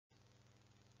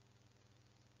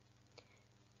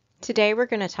Today we're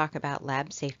going to talk about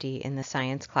lab safety in the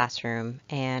science classroom,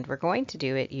 and we're going to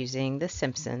do it using The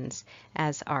Simpsons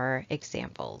as our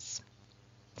examples.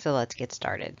 So let's get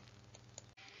started.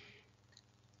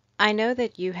 I know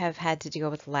that you have had to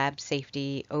deal with lab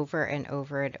safety over and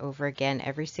over and over again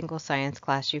every single science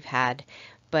class you've had,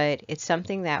 but it's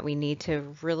something that we need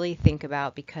to really think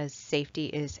about because safety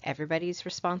is everybody's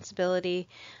responsibility.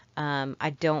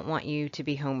 I don't want you to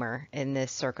be Homer in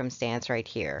this circumstance right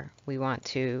here. We want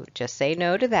to just say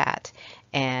no to that,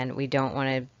 and we don't want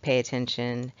to pay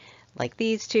attention like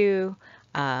these two.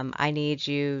 I need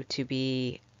you to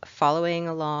be following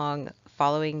along,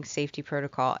 following safety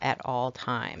protocol at all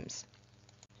times.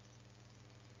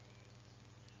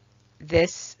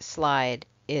 This slide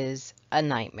is a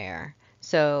nightmare.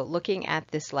 So looking at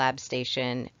this lab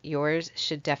station, yours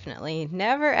should definitely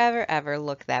never, ever, ever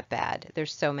look that bad.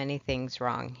 There's so many things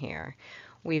wrong here.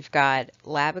 We've got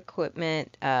lab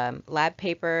equipment, lab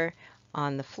paper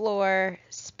on the floor,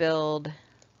 spilled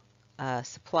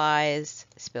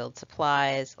spilled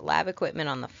supplies, lab equipment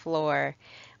on the floor.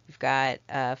 We've got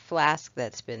a flask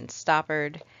that's been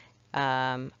stoppered.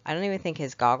 I don't even think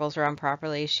his goggles are on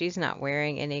properly. She's not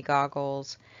wearing any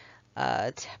goggles.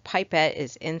 Pipette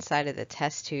is inside of the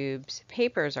test tubes.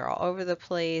 Papers are all over the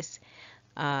place.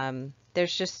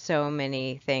 There's just so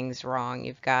many things wrong.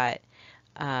 You've got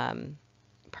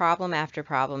problem after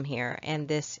problem here, and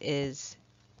this is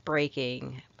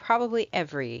breaking probably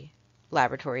every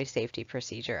laboratory safety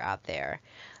procedure out there.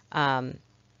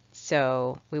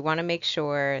 So we want to make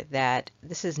sure that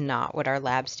this is not what our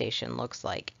lab station looks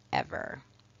like ever.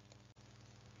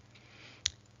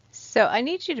 So I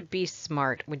need you to be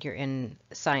smart when you're in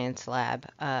science lab,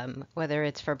 whether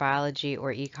it's for biology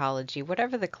or ecology,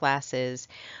 whatever the class is.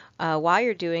 While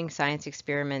you're doing science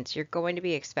experiments, you're going to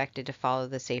be expected to follow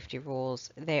the safety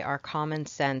rules. They are common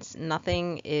sense.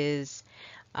 Nothing is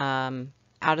out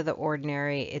of the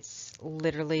ordinary. It's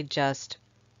literally just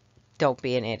don't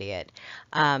be an idiot.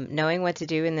 Knowing what to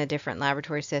do in the different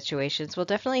laboratory situations will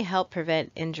definitely help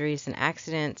prevent injuries and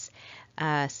accidents.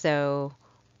 So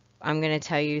I'm going to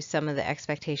tell you some of the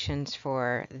expectations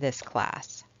for this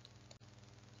class.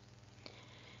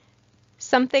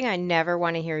 Something I never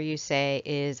want to hear you say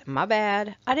is, my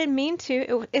bad. I didn't mean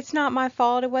to. It's not my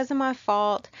fault. It wasn't my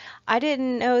fault. I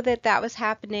didn't know that that was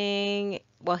happening.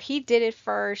 Well, he did it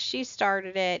first. She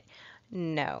started it.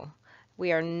 No.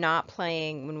 We are not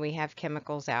playing when we have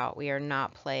chemicals out. We are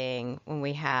not playing when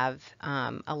we have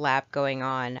a lab going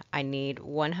on. I need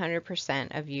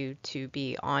 100% of you to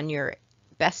be on your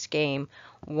best game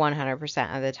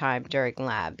 100% of the time during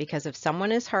lab, because if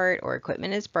someone is hurt or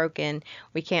equipment is broken,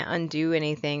 we can't undo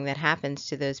anything that happens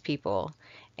to those people,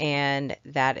 and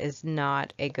that is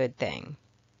not a good thing.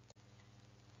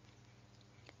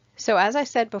 So as I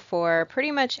said before,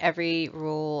 pretty much every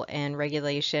rule and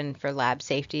regulation for lab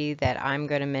safety that I'm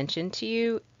going to mention to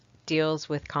you deals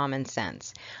with common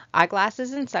sense.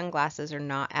 Eyeglasses and sunglasses are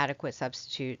not adequate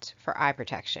substitutes for eye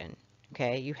protection.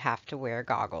 Okay, you have to wear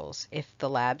goggles. If the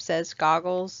lab says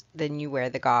goggles, then you wear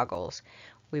the goggles.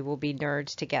 We will be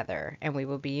nerds together and we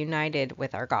will be united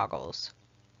with our goggles.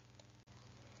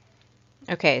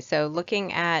 Okay, so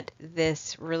looking at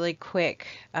this really quick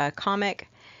comic,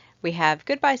 we have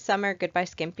goodbye summer, goodbye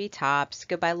skimpy tops,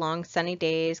 goodbye long sunny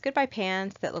days, goodbye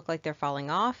pants that look like they're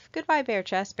falling off, goodbye bare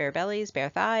chests, bare bellies, bare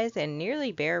thighs, and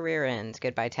nearly bare rear ends,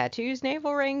 goodbye tattoos,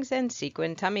 navel rings, and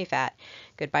sequin tummy fat,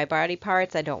 goodbye body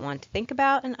parts I don't want to think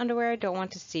about, and underwear I don't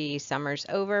want to see. Summer's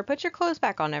over, put your clothes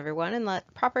back on everyone, and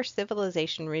let proper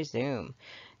civilization resume.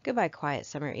 Goodbye, quiet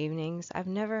summer evenings.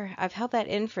 I've held that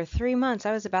in for 3 months.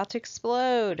 I was about to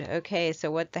explode. Okay, so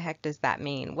what the heck does that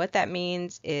mean? What that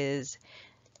means is,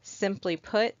 simply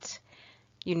put,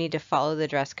 you need to follow the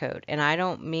dress code. And I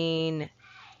don't mean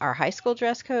our high school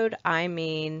dress code, I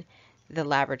mean the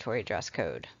laboratory dress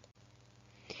code.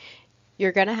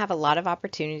 You're going to have a lot of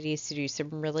opportunities to do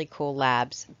some really cool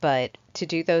labs, but to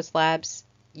do those labs,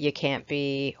 you can't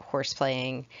be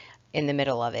horseplaying in the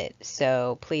middle of it.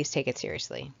 So please take it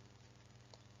seriously.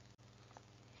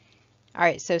 All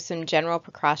right, so some general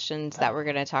precautions that we're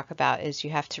going to talk about is you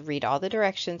have to read all the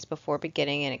directions before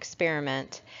beginning an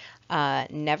experiment.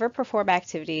 Never perform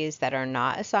activities that are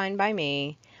not assigned by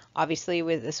me. Obviously,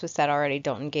 this was said already,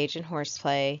 don't engage in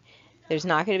horseplay. There's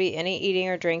not going to be any eating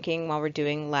or drinking while we're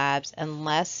doing labs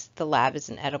unless the lab is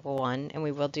an edible one, and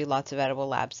we will do lots of edible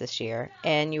labs this year.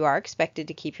 And you are expected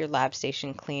to keep your lab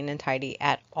station clean and tidy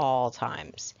at all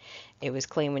times. It was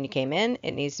clean when you came in,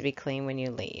 it needs to be clean when you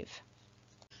leave.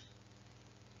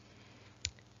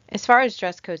 As far as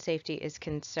dress code safety is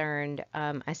concerned,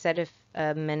 I said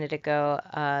a minute ago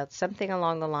something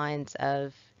along the lines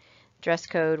of Dress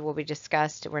code will be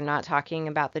discussed. We're not talking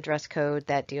about the dress code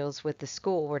that deals with the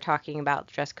school. We're talking about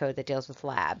dress code that deals with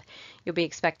lab. You'll be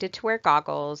expected to wear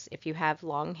goggles. If you have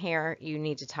long hair, you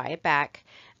need to tie it back,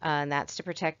 and that's to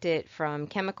protect it from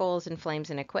chemicals and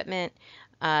flames and equipment.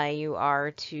 You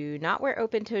are to not wear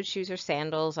open-toed shoes or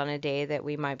sandals on a day that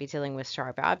we might be dealing with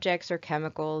sharp objects or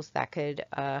chemicals that could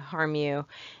harm you.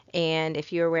 And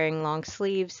if you're wearing long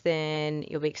sleeves, then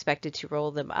you'll be expected to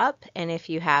roll them up. And if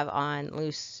you have on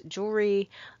loose jewelry,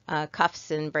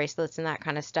 cuffs and bracelets and that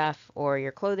kind of stuff, or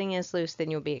your clothing is loose, then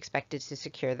you'll be expected to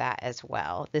secure that as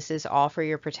well. This is all for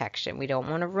your protection. We don't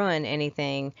want to ruin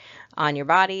anything on your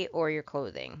body or your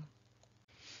clothing.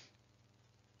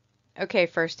 Okay,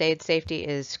 first aid safety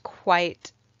is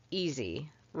quite easy.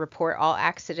 Report all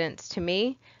accidents to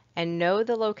me and know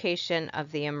the location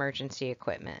of the emergency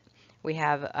equipment. We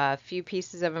have a few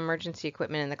pieces of emergency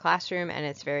equipment in the classroom, and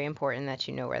it's very important that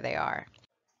you know where they are.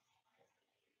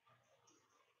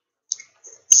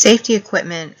 Safety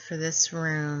equipment for this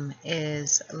room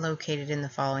is located in the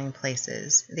following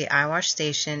places. The eye wash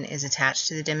station is attached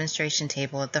to the demonstration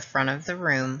table at the front of the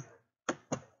room.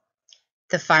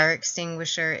 The fire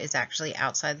extinguisher is actually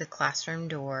outside the classroom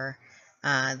door.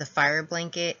 The fire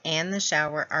blanket and the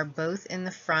shower are both in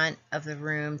the front of the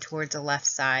room towards the left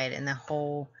side, and the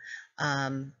whole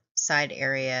side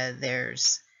area,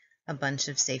 there's a bunch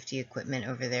of safety equipment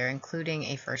over there, including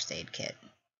a first aid kit.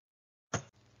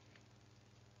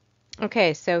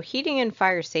 Okay, so heating and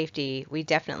fire safety, we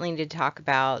definitely need to talk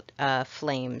about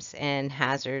flames and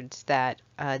hazards that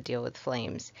deal with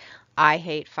flames. I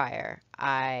hate fire.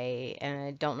 And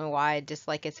I don't know why I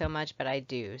dislike it so much, but I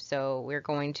do. So we're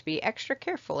going to be extra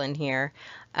careful in here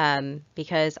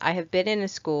because I have been in a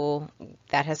school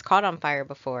that has caught on fire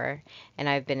before, and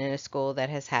I've been in a school that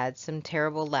has had some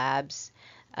terrible labs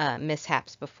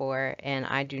mishaps before, and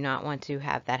I do not want to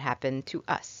have that happen to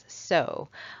us. So,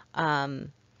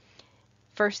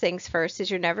 first things first is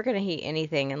you're never going to heat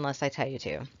anything unless I tell you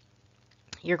to.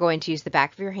 You're going to use the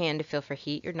back of your hand to feel for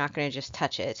heat. You're not going to just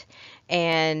touch it.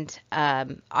 And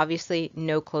obviously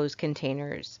no closed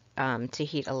containers to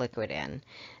heat a liquid in.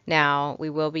 Now,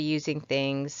 we will be using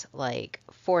things like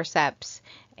forceps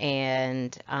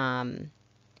and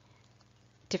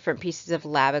different pieces of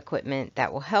lab equipment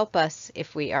that will help us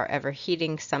if we are ever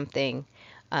heating something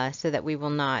so that we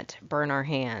will not burn our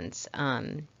hands,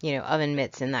 oven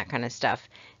mitts and that kind of stuff.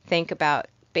 Think about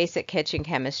basic kitchen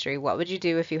chemistry. What would you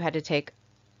do if you had to take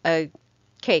a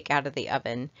cake out of the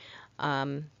oven?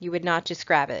 You would not just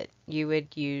grab it. You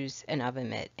would use an oven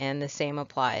mitt, and the same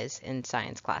applies in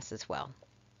science class as well.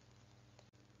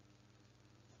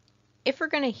 If we're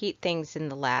going to heat things in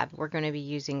the lab, we're going to be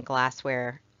using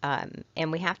glassware,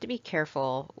 and we have to be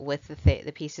careful with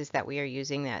the pieces that we are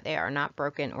using, that they are not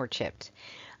broken or chipped.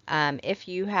 If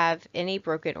you have any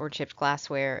broken or chipped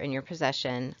glassware in your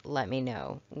possession, let me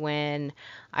know. When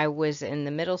I was in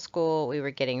the middle school, we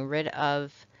were getting rid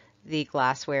of the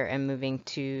glassware and moving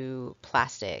to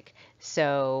plastic.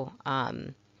 So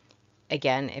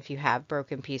again, if you have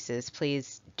broken pieces,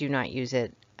 please do not use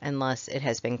it unless it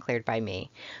has been cleared by me.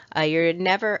 You're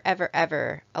never, ever,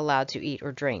 ever allowed to eat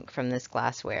or drink from this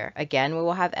glassware. Again, we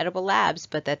will have edible labs,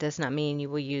 but that does not mean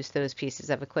you will use those pieces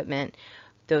of equipment.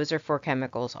 Those are for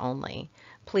chemicals only.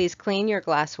 Please clean your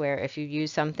glassware. If you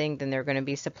use something, then there are going to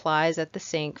be supplies at the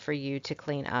sink for you to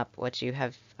clean up what you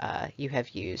have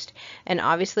used. And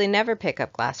obviously never pick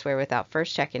up glassware without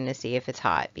first checking to see if it's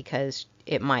hot, because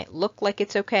it might look like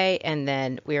it's okay and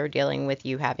then we are dealing with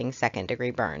you having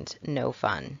second-degree burns. No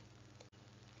fun.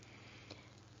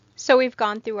 So we've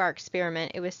gone through our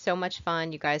experiment. It was so much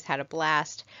fun. You guys had a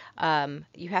blast.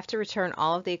 You have to return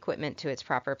all of the equipment to its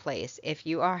proper place. If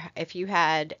you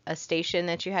had a station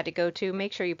that you had to go to,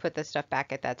 make sure you put the stuff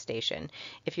back at that station.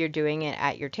 If you're doing it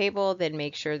at your table, then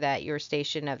make sure that your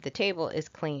station of the table is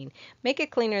clean. Make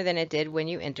it cleaner than it did when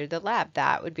you entered the lab.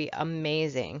 That would be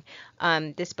amazing.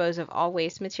 Dispose of all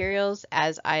waste materials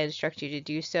as I instruct you to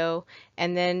do so,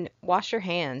 and then wash your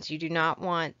hands. You do not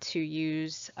want to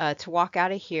walk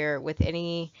out of here with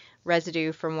any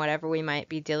residue from whatever we might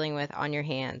be dealing with on your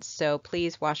hands. So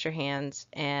please wash your hands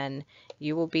and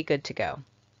you will be good to go.